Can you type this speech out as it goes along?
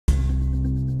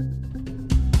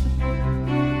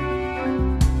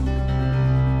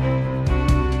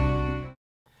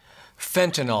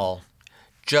Fentanyl.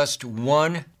 Just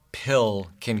one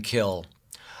pill can kill.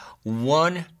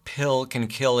 One pill can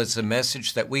kill is a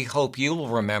message that we hope you'll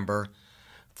remember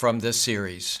from this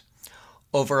series.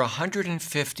 Over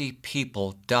 150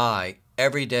 people die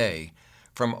every day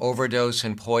from overdose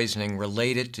and poisoning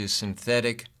related to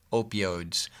synthetic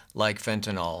opioids like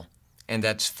fentanyl, and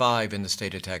that's 5 in the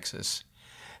state of Texas.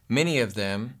 Many of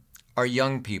them are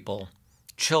young people,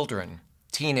 children,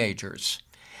 teenagers,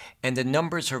 and the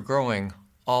numbers are growing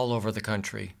all over the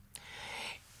country.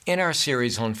 In our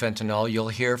series on fentanyl, you'll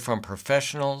hear from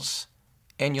professionals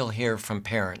and you'll hear from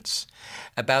parents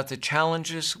about the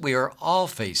challenges we are all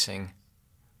facing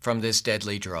from this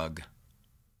deadly drug.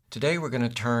 Today we're going to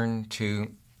turn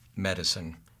to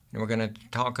medicine, and we're going to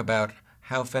talk about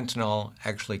how fentanyl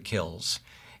actually kills.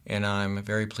 And I'm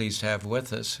very pleased to have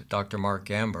with us Dr. Mark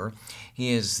Gamber.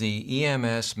 He is the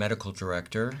EMS Medical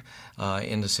Director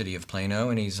in the city of Plano,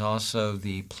 and he's also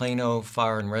the Plano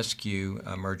Fire and Rescue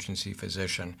Emergency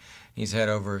Physician. He's had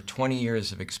over 20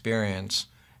 years of experience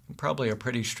and probably a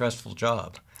pretty stressful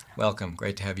job. Welcome.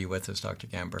 Great to have you with us, Dr.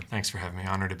 Gamber. Thanks for having me.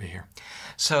 Honored to be here.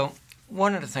 So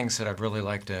one of the things that I'd really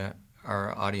like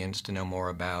our audience to know more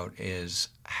about is,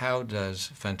 how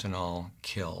does fentanyl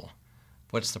kill?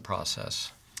 What's the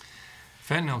process?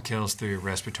 Fentanyl kills through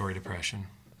respiratory depression.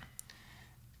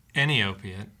 Any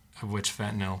opiate, of which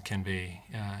fentanyl can be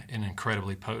an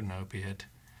incredibly potent opiate,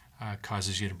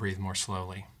 causes you to breathe more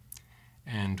slowly.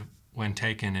 And when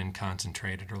taken in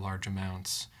concentrated or large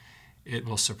amounts, it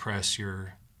will suppress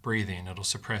your breathing. It'll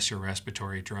suppress your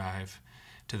respiratory drive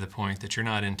to the point that you're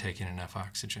not intaking enough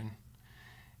oxygen.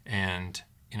 And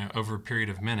over a period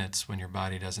of minutes, when your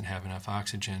body doesn't have enough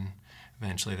oxygen,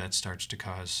 eventually that starts to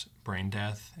cause brain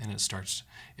death, and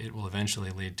it will eventually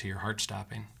lead to your heart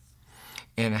stopping.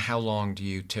 And how long do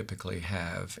you typically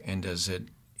have, and is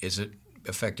it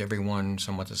affect everyone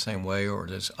somewhat the same way, or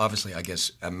does, obviously, I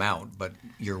guess, amount, but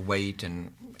your weight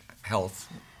and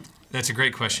health? That's a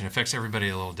great question. It affects everybody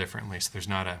a little differently, so there's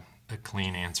not a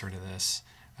clean answer to this.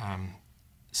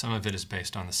 Some of it is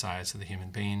based on the size of the human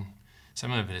being.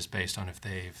 Some of it is based on if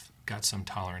they've got some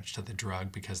tolerance to the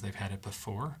drug because they've had it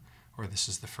before, or this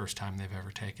is the first time they've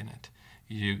ever taken it.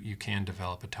 You can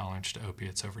develop a tolerance to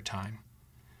opiates over time.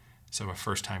 So a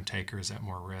first-time taker is at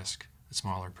more risk. A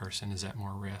smaller person is at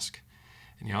more risk.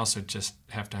 And you also just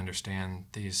have to understand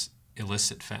these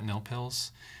illicit fentanyl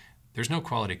pills, there's no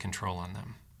quality control on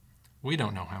them. We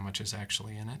don't know how much is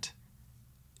actually in it.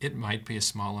 It might be a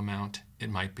small amount, it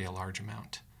might be a large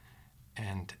amount.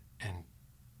 And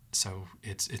so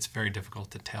it's very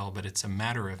difficult to tell, but it's a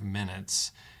matter of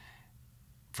minutes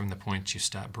from the point you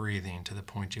stop breathing to the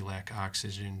point you lack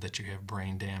oxygen, that you have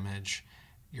brain damage,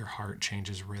 your heart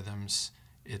changes rhythms,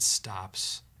 it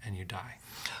stops, and you die.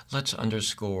 Let's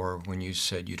underscore when you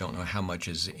said you don't know how much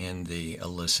is in the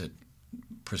illicit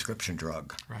prescription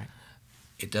drug. Right.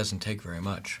 It doesn't take very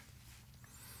much.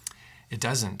 It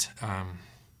doesn't.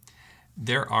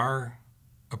 There are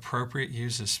appropriate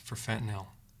uses for fentanyl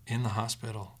in the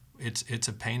hospital. It's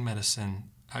a pain medicine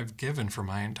I've given for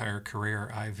my entire career,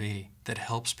 IV, that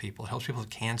helps people. It helps people with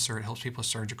cancer. It helps people with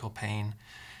surgical pain.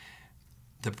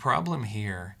 The problem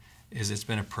here is it's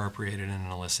been appropriated in an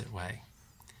illicit way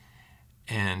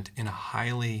and in a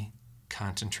highly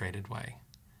concentrated way.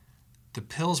 The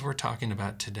pills we're talking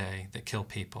about today that kill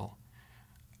people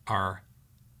are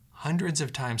hundreds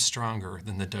of times stronger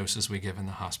than the doses we give in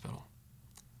the hospital.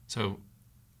 So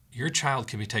your child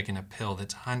could be taking a pill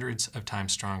that's hundreds of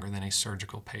times stronger than a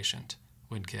surgical patient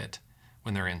would get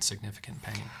when they're in significant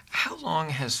pain. How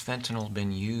long has fentanyl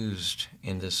been used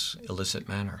in this illicit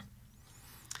manner?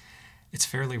 It's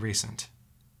fairly recent.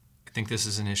 I think this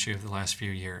is an issue of the last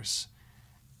few years.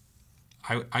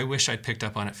 I wish I'd picked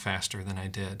up on it faster than I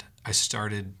did. I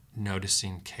started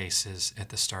noticing cases at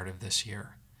the start of this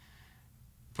year.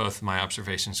 Both my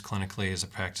observations clinically as a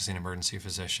practicing emergency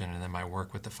physician and then my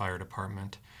work with the fire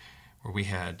department, where we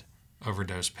had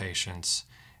overdose patients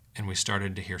and we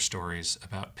started to hear stories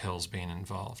about pills being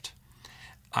involved.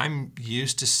 I'm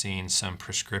used to seeing some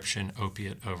prescription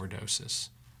opiate overdoses,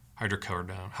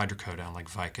 hydrocodone like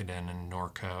Vicodin and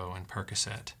Norco and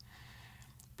Percocet.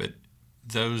 But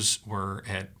those were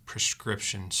at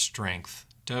prescription strength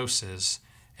doses,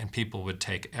 and people would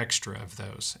take extra of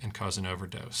those and cause an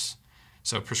overdose.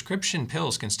 So prescription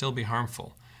pills can still be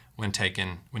harmful when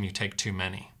you take too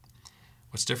many.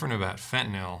 What's different about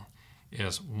fentanyl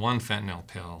is one fentanyl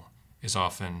pill is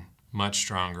often much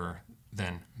stronger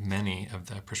than many of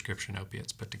the prescription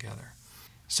opiates put together.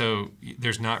 So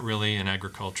there's not really an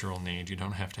agricultural need. You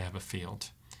don't have to have a field.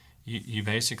 You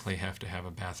basically have to have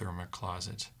a bathroom or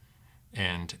closet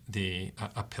and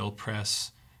a pill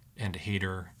press and a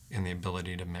heater in the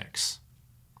ability to mix.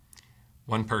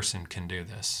 One person can do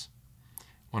this.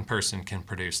 One person can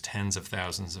produce tens of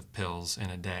thousands of pills in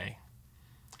a day.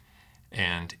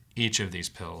 And each of these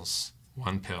pills,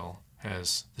 one pill,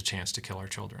 has the chance to kill our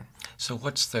children. So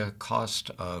what's the cost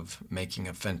of making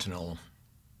a fentanyl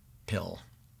pill?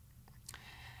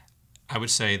 I would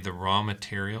say the raw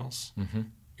materials,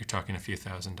 you're talking a few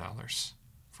 $1,000s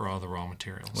for all the raw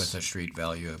materials. With a street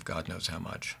value of God knows how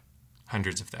much.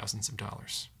 Hundreds of thousands of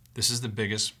dollars. This is the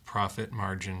biggest profit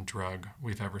margin drug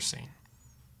we've ever seen.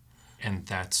 And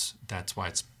that's why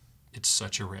it's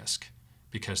such a risk,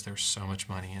 because there's so much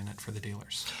money in it for the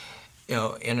dealers. You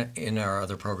know, in our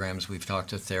other programs, we've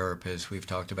talked to therapists, we've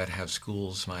talked about how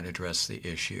schools might address the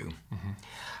issue.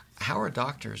 How are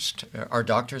doctors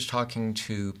talking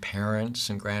to parents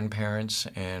and grandparents,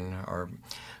 and are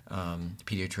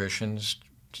pediatricians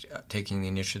taking the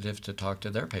initiative to talk to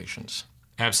their patients?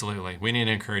 Absolutely. We need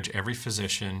to encourage every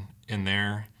physician in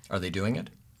there. Are they doing it?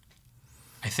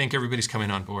 I think everybody's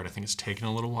coming on board. I think it's taken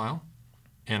a little while,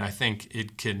 and I think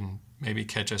it can maybe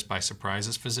catch us by surprise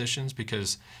as physicians,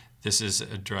 because this is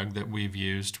a drug that we've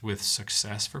used with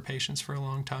success for patients for a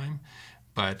long time.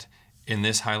 But in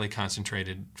this highly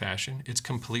concentrated fashion, it's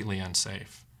completely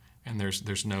unsafe, and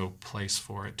there's no place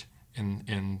for it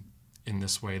in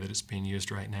this way that it's being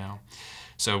used right now.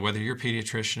 So whether you're a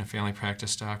pediatrician, a family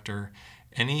practice doctor,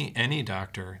 any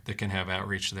doctor that can have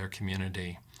outreach to their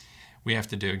community, we have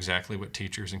to do exactly what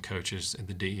teachers and coaches and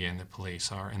the DEA and the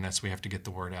police are, and that's we have to get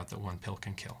the word out that one pill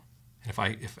can kill. And if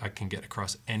I can get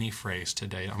across any phrase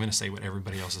today, I'm going to say what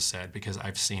everybody else has said, because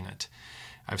I've seen it.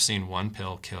 I've seen one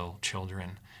pill kill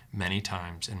children many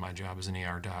times in my job as an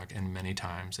ER doc, and many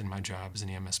times in my job as an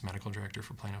EMS medical director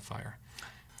for Plano Fire.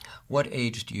 What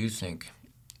age do you think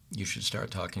you should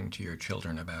start talking to your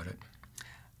children about it?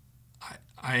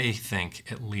 I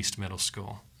think at least middle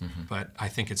school, but I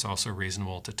think it's also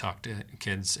reasonable to talk to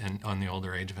kids on the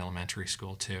older age of elementary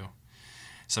school too.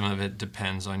 Some of it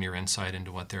depends on your insight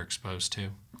into what they're exposed to.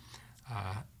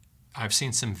 I've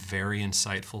seen some very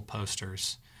insightful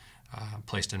posters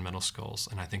placed in middle schools,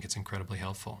 and I think it's incredibly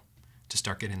helpful to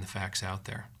start getting the facts out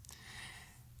there.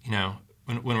 You know,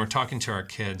 when we're talking to our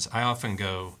kids, I often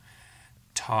go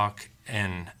talk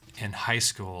in high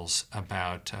schools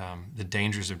about the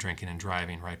dangers of drinking and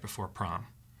driving right before prom,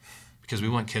 because we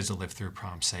want kids to live through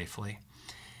prom safely.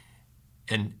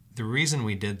 And the reason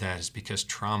we did that is because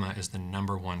trauma is the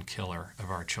 #1 killer of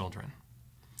our children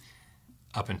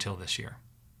up until this year.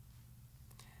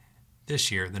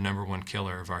 This year, the #1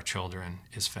 killer of our children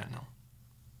is fentanyl.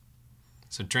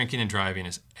 So drinking and driving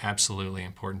is absolutely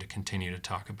important to continue to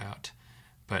talk about,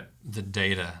 but the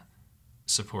data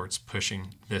supports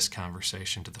pushing this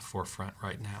conversation to the forefront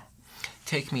right now.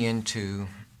 Take me into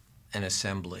an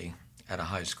assembly at a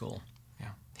high school.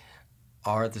 Yeah.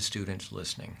 Are the students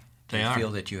listening? Do They you are.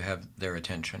 feel that you have their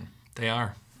attention? They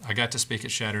are. I got to speak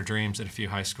at Shattered Dreams at a few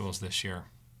high schools this year,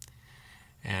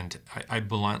 and I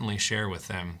bluntly share with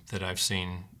them that I've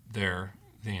seen their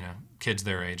kids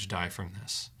their age die from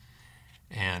this.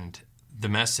 And the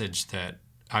message that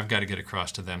I've got to get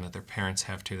across to them, that their parents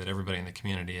have to, that everybody in the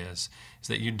community is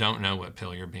that you don't know what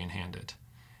pill you're being handed.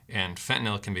 And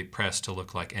fentanyl can be pressed to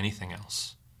look like anything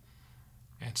else.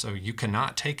 And so you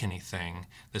cannot take anything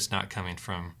that's not coming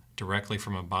directly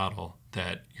from a bottle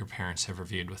that your parents have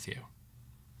reviewed with you.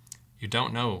 You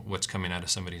don't know what's coming out of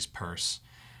somebody's purse,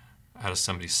 out of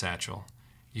somebody's satchel.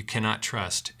 You cannot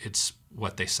trust it's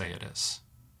what they say it is.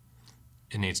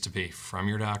 It needs to be from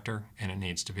your doctor, and it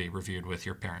needs to be reviewed with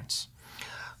your parents.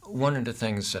 One of the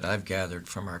things that I've gathered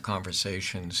from our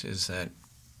conversations is that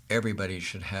everybody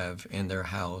should have in their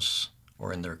house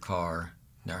or in their car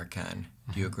Narcan.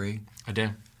 Do you agree? I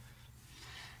do.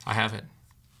 I have it.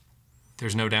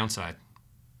 There's no downside.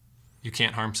 You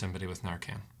can't harm somebody with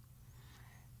Narcan.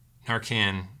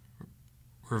 Narcan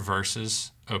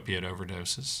reverses opiate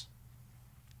overdoses.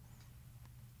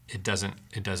 It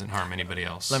doesn't harm anybody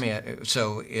else.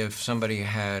 So if somebody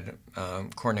had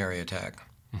coronary attack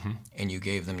and you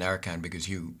gave them Narcan because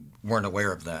you weren't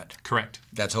aware of that, Correct.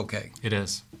 that's okay. It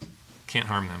is. Can't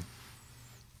harm them.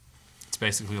 It's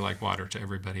basically like water to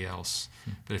everybody else.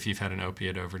 But if you've had an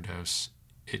opiate overdose,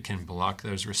 it can block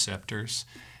those receptors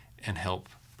and help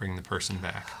bring the person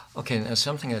back. Okay, now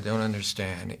something I don't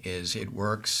understand is it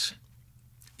works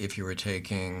if you were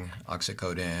taking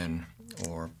oxycodone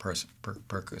or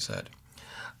Percocet.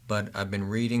 But I've been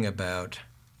reading about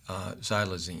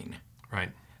xylazine,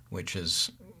 Right. which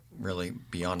is really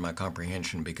beyond my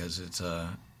comprehension because it's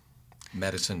a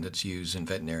medicine that's used in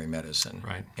veterinary medicine.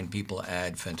 Right. And people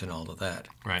add fentanyl to that.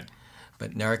 Right.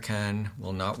 But Narcan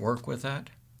will not work with that?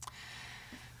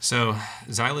 So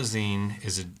xylazine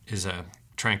is a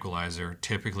tranquilizer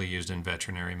typically used in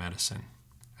veterinary medicine.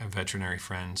 I have veterinary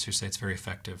friends who say it's very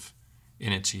effective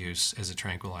in its use as a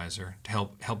tranquilizer to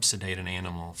help sedate an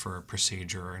animal for a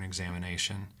procedure or an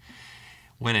examination.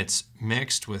 When it's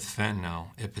mixed with fentanyl,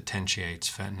 it potentiates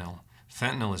fentanyl.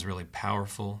 Fentanyl is really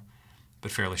powerful,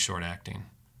 but fairly short-acting.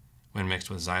 When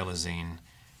mixed with xylazine,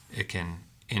 it can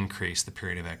increase the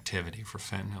period of activity for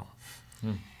fentanyl.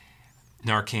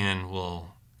 Narcan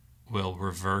will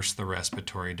reverse the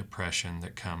respiratory depression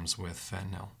that comes with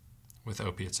fentanyl, with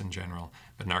opiates in general,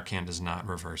 but Narcan does not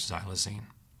reverse xylazine.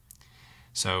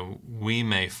 So we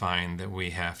may find that we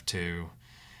have to,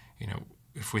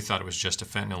 if we thought it was just a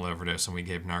fentanyl overdose and we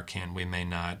gave Narcan, we may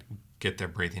not get their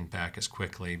breathing back as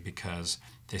quickly because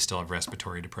they still have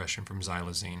respiratory depression from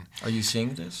xylazine. Are you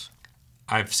seeing this?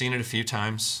 I've seen it a few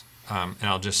times, and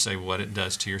I'll just say what it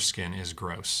does to your skin is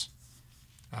gross.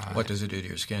 What does it do to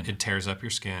your skin? It tears up your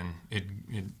skin.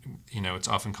 It's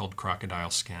often called crocodile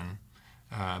skin,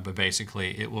 but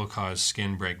basically it will cause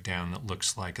skin breakdown that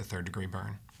looks like a third-degree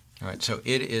burn. All right, so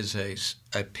it is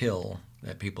a pill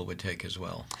that people would take as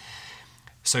well.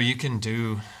 So you can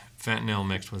do fentanyl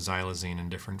mixed with xylazine in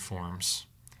different forms.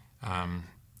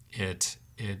 It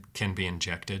can be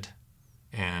injected,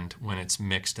 and when it's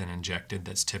mixed and injected,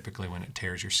 that's typically when it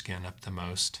tears your skin up the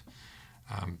most.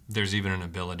 There's even an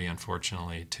ability,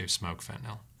 unfortunately, to smoke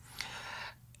fentanyl.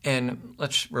 And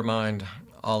let's remind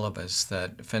all of us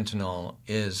that fentanyl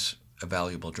is a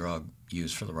valuable drug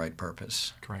used for the right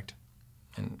purpose. Correct.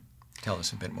 And tell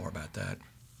us a bit more about that.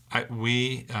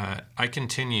 I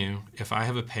continue, if I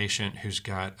have a patient who's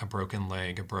got a broken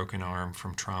leg, a broken arm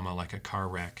from trauma like a car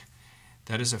wreck,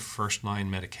 that is a first-line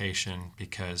medication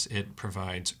because it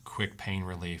provides quick pain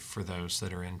relief for those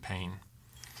that are in pain.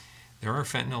 There are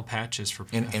fentanyl patches for...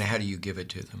 And how do you give it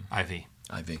to them? IV.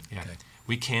 IV, Yeah. okay.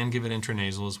 We can give it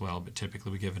intranasal as well, but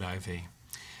typically we give it IV.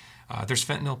 There's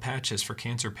fentanyl patches for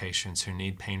cancer patients who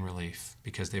need pain relief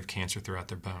because they have cancer throughout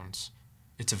their bones.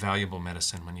 It's a valuable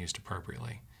medicine when used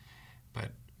appropriately,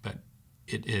 but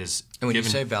it is... And when you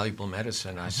say valuable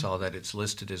medicine, I saw that it's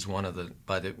listed as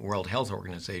by the World Health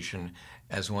Organization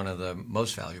as one of the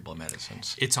most valuable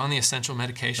medicines. It's on the essential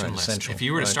medication list. Essential, if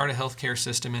you were to start a healthcare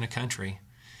system in a country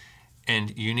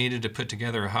and you needed to put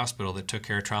together a hospital that took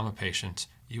care of trauma patients,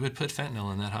 you would put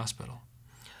fentanyl in that hospital.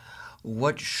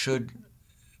 What should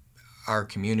our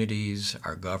communities,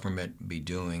 our government be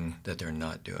doing that they're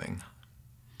not doing?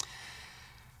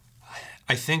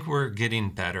 I think we're getting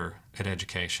better at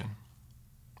education,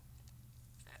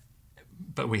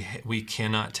 but we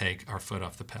cannot take our foot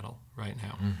off the pedal right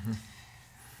now,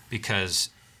 because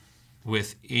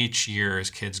with each year as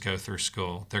kids go through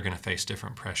school, they're going to face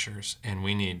different pressures, and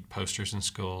we need posters in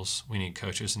schools, we need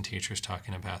coaches and teachers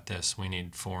talking about this, we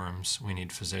need forums, we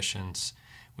need physicians,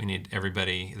 we need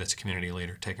everybody that's a community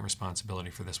leader taking responsibility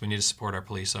for this. We need to support our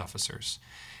police officers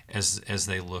as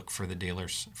they look for the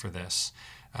dealers for this.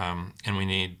 And we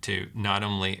need to not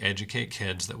only educate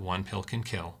kids that one pill can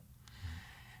kill,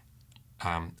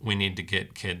 we need to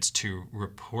get kids to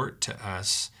report to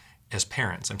us as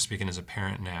parents. I'm speaking as a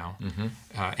parent now,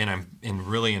 and I'm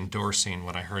really endorsing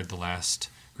what I heard the last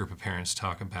group of parents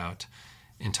talk about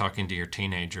in talking to your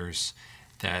teenagers,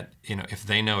 that if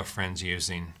they know a friend's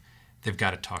using, they've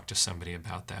got to talk to somebody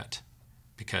about that,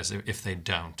 because if they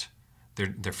don't,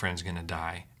 their friend's going to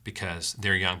die because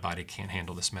their young body can't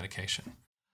handle this medication.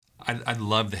 I'd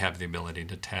love to have the ability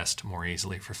to test more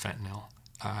easily for fentanyl.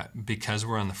 Because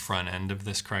we're on the front end of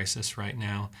this crisis right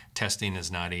now, testing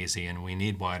is not easy, and we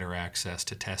need wider access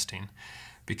to testing.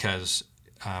 Because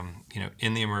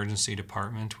in the emergency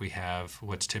department, we have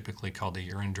what's typically called a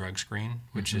urine drug screen,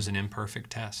 which is an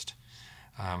imperfect test.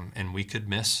 And we could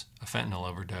miss a fentanyl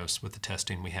overdose with the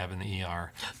testing we have in the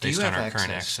ER based on our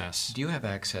current access. Do you have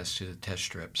access to the test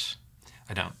strips?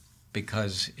 I don't.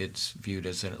 Because it's viewed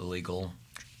as an illegal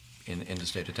in the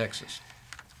state of Texas.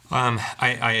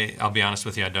 I'll be honest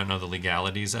with you, I don't know the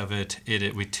legalities of it.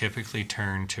 We typically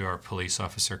turn to our police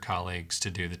officer colleagues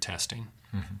to do the testing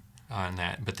on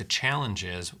that. But the challenge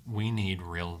is we need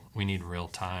real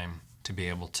time to be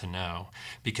able to know.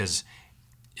 Because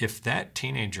if that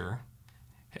teenager,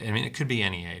 I mean, it could be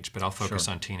any age, but I'll focus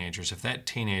on teenagers. If that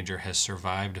teenager has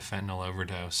survived a fentanyl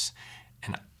overdose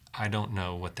and I don't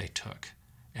know what they took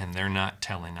and they're not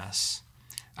telling us,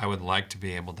 I would like to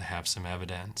be able to have some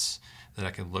evidence that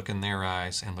I could look in their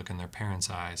eyes and look in their parents'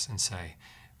 eyes and say,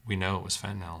 we know it was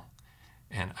fentanyl,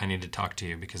 and I need to talk to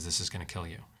you because this is going to kill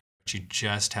you. But you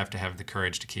just have to have the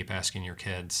courage to keep asking your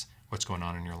kids, what's going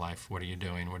on in your life? What are you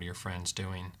doing? What are your friends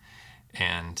doing?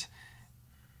 And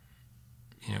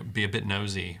be a bit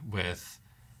nosy with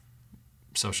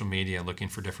social media looking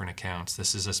for different accounts.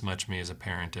 This is as much me as a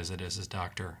parent as it is as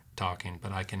doctor talking,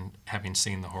 but having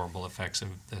seen the horrible effects of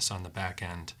this on the back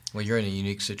end. Well, you're in a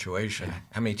unique situation. Yeah.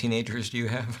 How many teenagers do you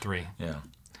have? 3. Yeah.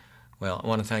 Well, I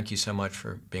want to thank you so much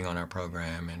for being on our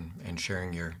program and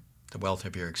sharing the wealth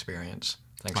of your experience.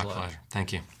 Thanks a lot. My pleasure.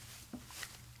 Thank you.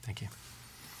 Thank you.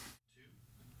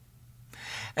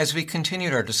 As we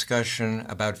continued our discussion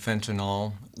about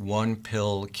fentanyl, one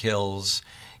pill kills,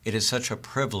 it is such a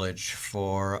privilege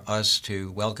for us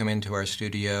to welcome into our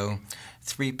studio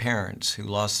 3 parents who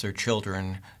lost their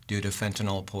children due to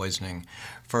fentanyl poisoning.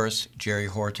 First, Jeri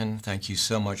Horton, thank you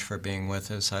so much for being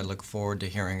with us. I look forward to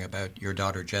hearing about your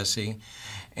daughter Jessie.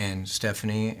 And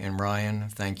Stephanie and Ryan,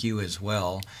 thank you as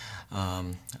well.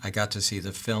 I got to see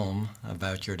the film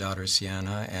about your daughter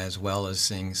Sienna, as well as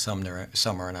seeing Summer,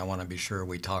 and I want to be sure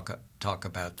we talk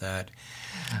about that.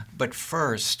 But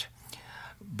first,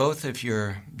 both of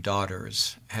your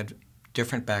daughters had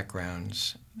different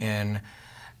backgrounds, and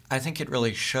I think it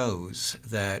really shows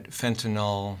that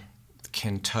fentanyl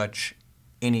can touch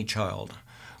any child,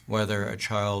 whether a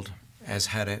child has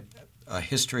had a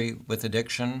history with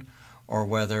addiction or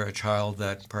whether a child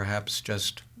that perhaps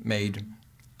just made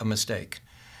a mistake.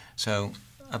 So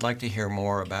I'd like to hear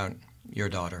more about your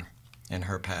daughter and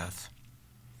her path.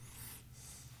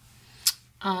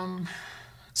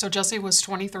 So Jessie was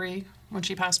 23 when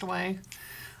she passed away.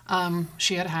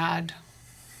 She had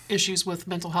issues with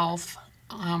mental health,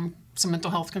 some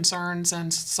mental health concerns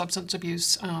and substance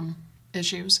abuse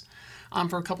issues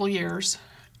for a couple of years.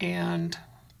 And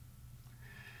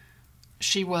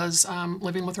she was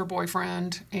living with her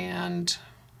boyfriend, and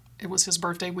it was his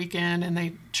birthday weekend, and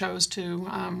they chose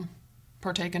to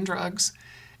partake in drugs.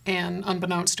 And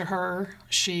unbeknownst to her,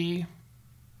 she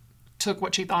took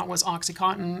what she thought was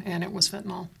OxyContin, and it was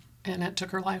fentanyl, and it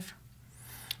took her life.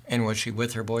 And was she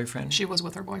with her boyfriend? She was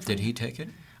with her boyfriend. Did he take it?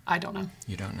 I don't know.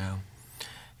 You don't know.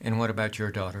 And what about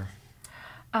your daughter?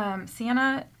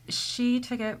 Sienna, she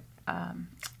took it.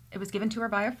 It was given to her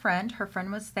by a friend. Her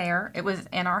friend was there. It was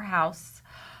in our house.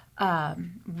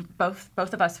 Both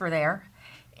of us were there.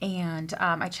 And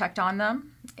I checked on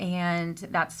them, and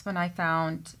that's when I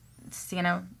found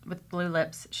Sienna with blue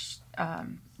lips.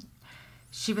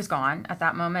 She was gone at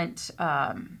that moment.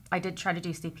 I did try to do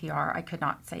CPR. I could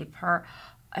not save her.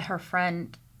 Her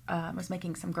friend was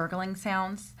making some gurgling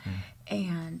sounds,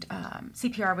 and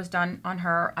CPR was done on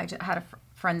her. I had a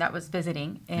friend that was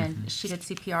visiting, and she did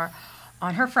CPR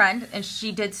on her friend, and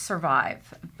she did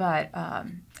survive. But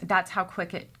that's how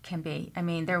quick it can be. I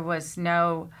mean, there's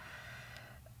no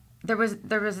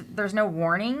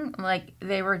warning. Like,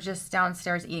 they were just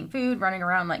downstairs eating food, running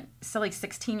around like silly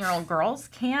 16-year-old girls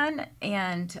can,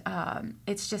 and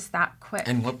it's just that quick.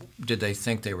 And what did they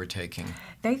think they were taking?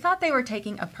 They thought they were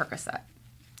taking a Percocet.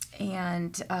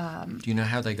 And do you know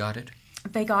how they got it?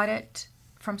 They got it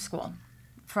from school,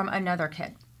 from another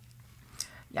kid.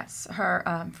 Yes,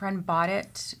 her friend bought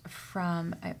it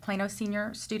from a Plano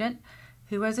senior student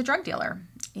who was a drug dealer,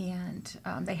 and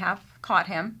they have caught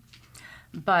him.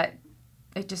 But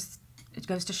it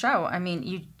goes to show. I mean,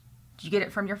 you get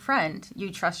it from your friend. You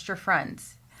trust your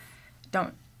friends.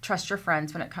 Don't trust your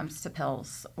friends when it comes to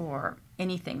pills or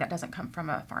anything that doesn't come from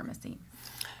a pharmacy.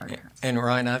 And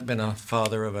Ryan, I've been a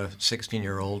father of a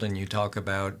 16-year-old, and you talk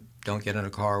about don't get in a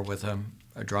car with a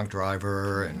drunk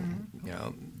driver, and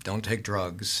don't take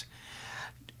drugs.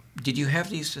 Did you have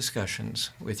these discussions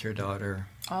with your daughter?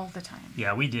 All the time.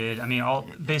 Yeah, we did. I mean,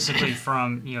 basically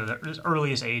from the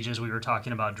earliest ages, we were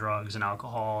talking about drugs and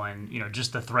alcohol, and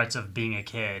just the threats of being a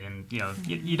kid, and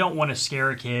you don't want to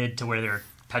scare a kid to where they're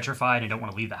petrified and don't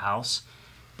want to leave the house.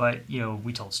 But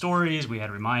we told stories, we had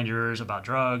reminders about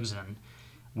drugs, and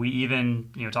we even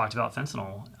talked about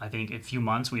fentanyl. I think in a few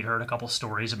months we'd heard a couple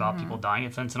stories about people dying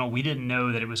of fentanyl. We didn't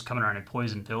know that it was coming around in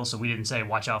poison pills, so we didn't say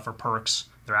watch out for perks.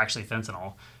 They're actually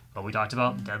fentanyl. But we talked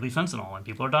about deadly fentanyl, and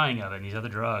people are dying of it, and these other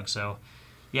drugs. So,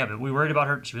 yeah, but we worried about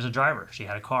her. She was a driver. She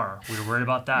had a car. We were worried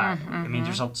about that. I mean,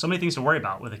 there's so many things to worry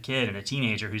about with a kid and a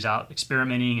teenager who's out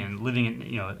experimenting and living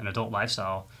in an adult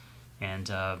lifestyle.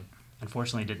 And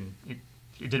unfortunately,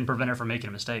 it didn't prevent her from making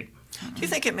a mistake. Do you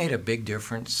think it made a big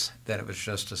difference that it was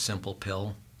just a simple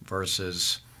pill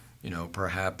versus,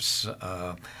 perhaps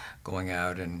going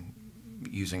out and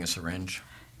using a syringe?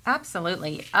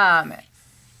 Absolutely.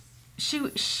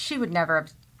 She would never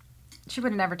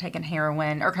have taken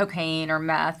heroin or cocaine or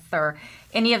meth or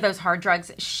any of those hard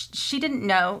drugs. She didn't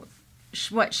know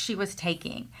what she was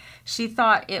taking. She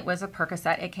thought it was a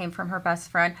Percocet. It came from her best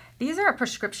friend. These are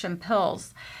prescription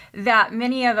pills that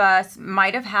many of us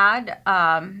might have had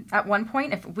at one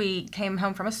point if we came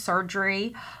home from a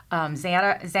surgery.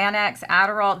 Xanax,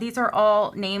 Adderall, these are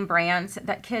all name brands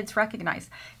that kids recognize.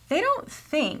 They don't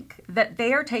think that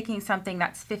they are taking something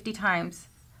that's 50 times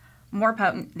more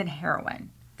potent than heroin.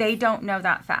 They don't know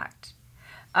that fact.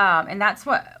 And that's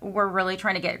what we're really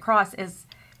trying to get across is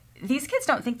these kids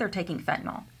don't think they're taking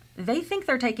fentanyl. They think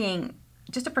they're taking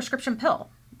just a prescription pill,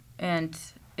 and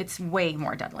it's way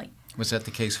more deadly. Was that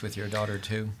the case with your daughter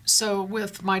too? So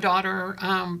with my daughter,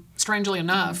 strangely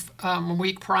enough, a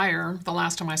week prior, the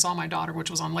last time I saw my daughter, which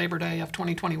was on Labor Day of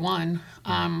 2021,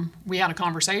 we had a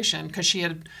conversation because she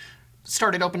had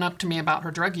started opening up to me about her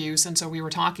drug use, and so we were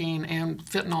talking and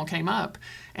fentanyl came up,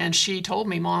 and she told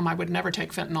me, Mom, I would never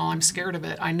take fentanyl. I'm scared of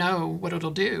it. I know what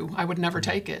it'll do. I would never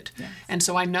take it. Yes. And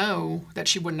so I know that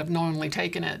she wouldn't have knowingly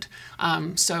taken it.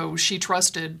 So she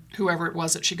trusted whoever it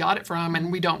was that she got it from,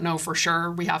 and we don't know for sure.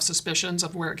 We have suspicions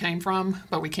of where it came from,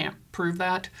 but we can't prove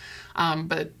that.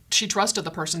 But she trusted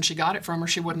the person she got it from, or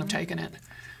she wouldn't have taken it.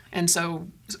 And so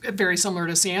very similar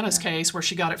to Sienna's case, where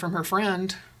she got it from her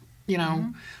friend, you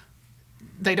know,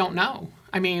 they don't know.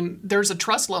 I mean, there's a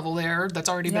trust level there that's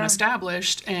already been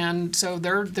established, and so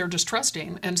they're just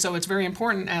trusting. And so it's very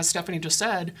important, as Stephanie just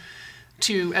said,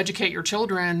 to educate your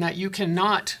children that you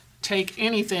cannot take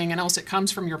anything unless it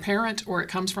comes from your parent or it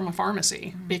comes from a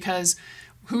pharmacy, because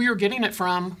who you're getting it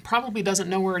from probably doesn't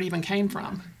know where it even came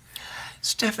from.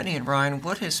 Stephanie and Ryan,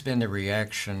 what has been the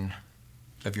reaction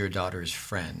of your daughter's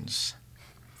friends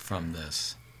from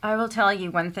this? I will tell you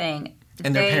one thing.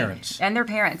 And their parents. And their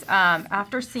parents.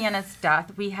 After Sienna's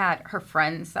death, we had her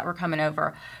friends that were coming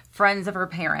over, friends of her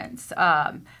parents,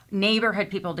 neighborhood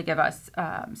people to give us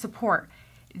support.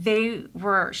 They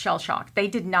were shell-shocked. They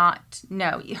did not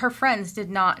know. Her friends did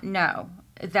not know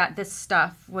that this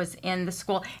stuff was in the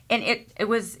school. And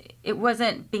it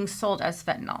wasn't being sold as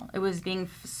fentanyl. It was being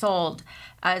sold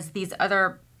as these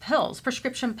other pills,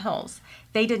 prescription pills.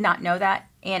 They did not know that.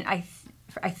 And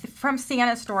from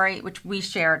Sienna's story, which we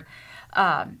shared,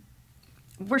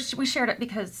 we shared it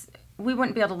because we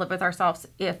wouldn't be able to live with ourselves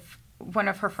if one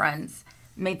of her friends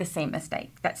made the same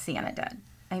mistake that Sienna did.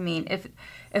 I mean,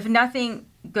 if nothing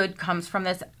good comes from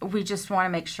this, we just want to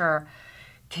make sure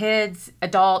kids,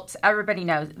 adults, everybody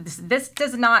knows this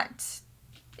does not,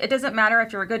 it doesn't matter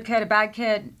if you're a good kid, a bad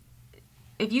kid.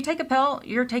 If you take a pill,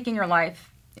 you're taking your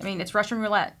life. I mean, it's Russian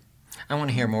roulette. I want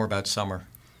to hear more about Summer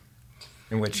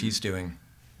and what she's doing.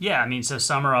 Yeah, I mean, so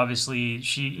Summer, obviously,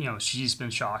 she's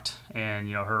been shocked,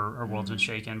 and, her world's been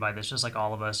shaken by this, just like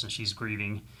all of us, and she's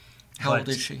grieving. How old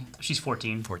is she? She's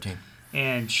 14. 14.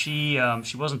 And she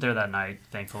wasn't there that night,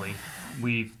 thankfully.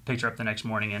 We picked her up the next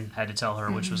morning and had to tell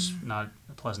her, which was not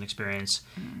a pleasant experience.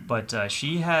 But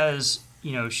she has,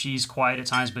 she's quiet at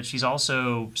times, but she's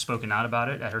also spoken out about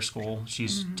it at her school.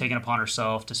 She's taken upon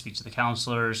herself to speak to the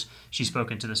counselors. She's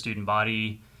spoken to the student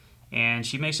body. And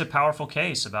she makes a powerful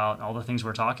case about all the things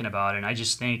we're talking about. And I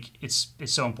just think it's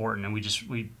so important. And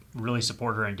we really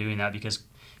support her in doing that, because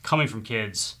coming from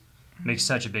kids makes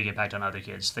such a big impact on other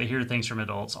kids. They hear things from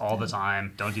adults all the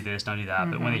time. Don't do this, don't do that.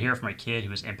 But when they hear from a kid who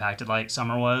was impacted like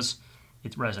Summer was,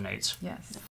 it resonates.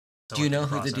 Yes. So do you know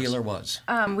who the dealer was?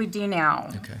 We do now.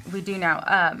 Okay. We do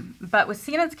now. But with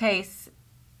Sienna's case,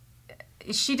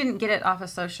 she didn't get it off of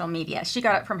social media. She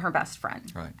got it from her best friend.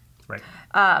 Right.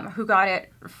 Who got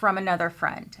it from another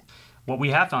friend. What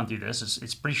we have found through this is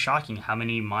it's pretty shocking how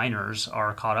many minors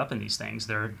are caught up in these things.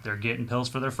 They're getting pills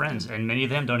for their friends, and many of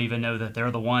them don't even know that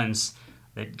they're the ones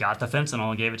that got the fentanyl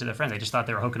and gave it to their friend. They just thought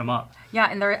they were hooking them up.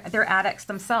 Yeah, and they're addicts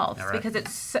themselves, because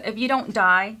if you don't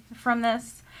die from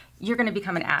this, you're going to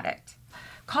become an addict.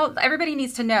 Everybody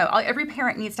needs to know. Every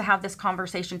parent needs to have this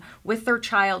conversation with their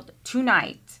child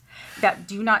tonight that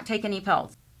do not take any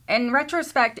pills. In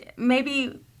retrospect,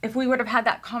 maybe if we would have had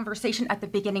that conversation at the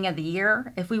beginning of the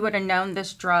year, if we would have known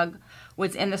this drug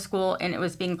was in the school and it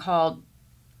was being called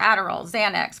Adderall,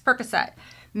 Xanax, Percocet,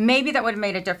 maybe that would have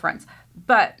made a difference.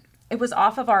 But it was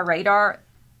off of our radar,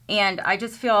 and I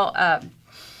just feel I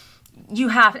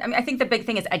think the big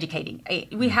thing is educating.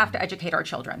 We have to educate our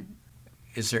children.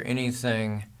 Is there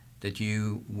anything that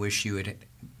you wish you had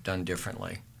done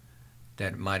differently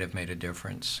that might have made a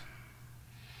difference?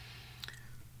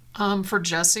 For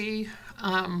Jessie,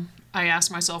 I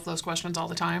ask myself those questions all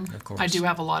the time. Of course. I do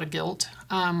have a lot of guilt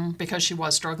because she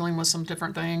was struggling with some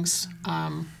different things.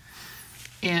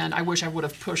 And I wish I would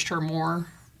have pushed her more.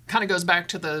 Kind of goes back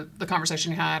to the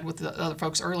conversation you had with the other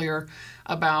folks earlier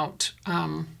about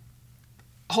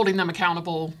holding them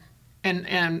accountable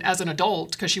and as an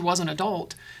adult, because she was an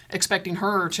adult, expecting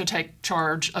her to take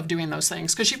charge of doing those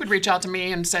things. Because she would reach out to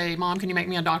me and say, Mom, can you make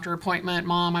me a doctor appointment?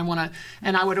 Mom, I want to,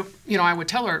 and I would, I would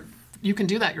tell her, you can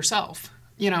do that yourself.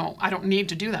 I don't need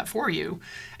to do that for you.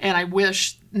 And I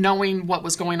wish, knowing what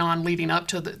was going on leading up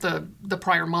to the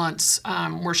prior months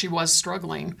where she was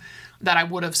struggling, that I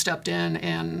would have stepped in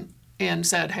and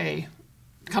said, hey,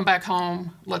 come back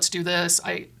home, let's do this.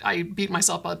 I beat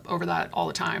myself up over that all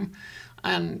the time.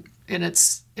 And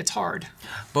it's hard.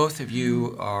 Both of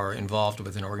you are involved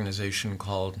with an organization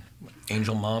called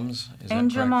Angel Moms. Is that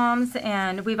Angel correct? Moms,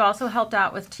 and we've also helped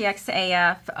out with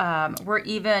TXAF. We're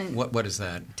even What is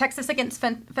that? Texas Against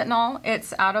Fentanyl.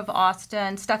 It's out of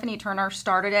Austin. Stephanie Turner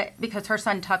started it because her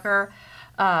son Tucker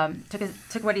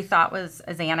took what he thought was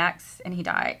a Xanax, and he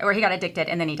died, or he got addicted,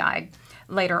 and then he died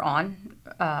later on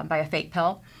by a fake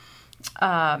pill.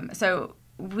 So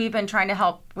we've been trying to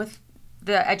help with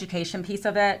the education piece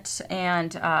of it,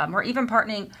 and we're even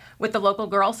partnering with the local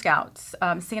Girl Scouts.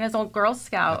 Sienna's old Girl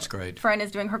Scout That's great. friend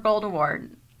is doing her gold award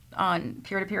on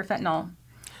peer-to-peer fentanyl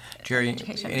Jeri,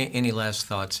 education. any last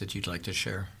thoughts that you'd like to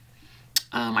share?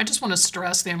 I just want to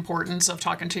stress the importance of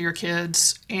talking to your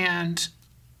kids and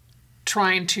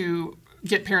trying to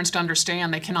get parents to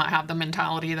understand they cannot have the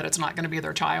mentality that it's not going to be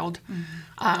their child.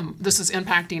 This is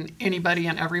impacting anybody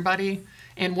and everybody.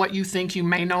 And what you think you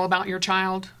may know about your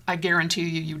child, I guarantee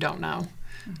you don't know.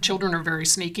 Children are very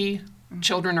sneaky.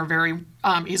 Children are very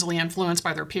easily influenced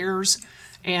by their peers.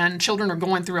 And children are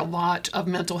going through a lot of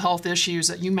mental health issues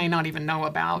that you may not even know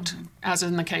about, as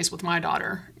in the case with my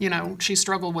daughter. She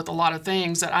struggled with a lot of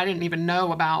things that I didn't even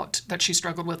know about that she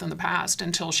struggled with in the past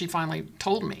until she finally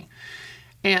told me.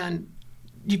 And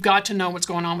you've got to know what's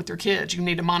going on with your kids. You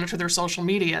need to monitor their social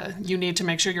media. You need to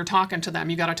make sure you're talking to them.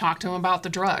 You got to talk to them about the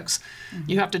drugs.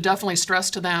 You have to definitely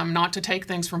stress to them not to take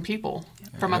things from people,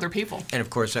 from other people. And of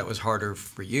course, that was harder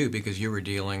for you because you were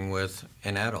dealing with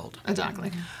an adult.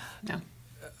 Exactly. Yeah.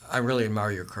 I really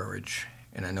admire your courage,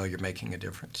 and I know you're making a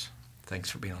difference. Thanks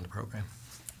for being on the program.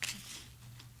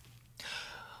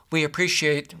 We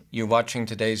appreciate you watching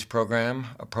today's program,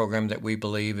 a program that we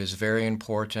believe is very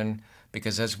important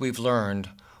because, as we've learned,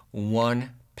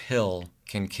 one pill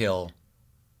can kill.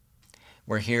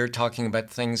 We're here talking about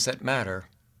things that matter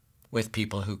with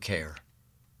people who care.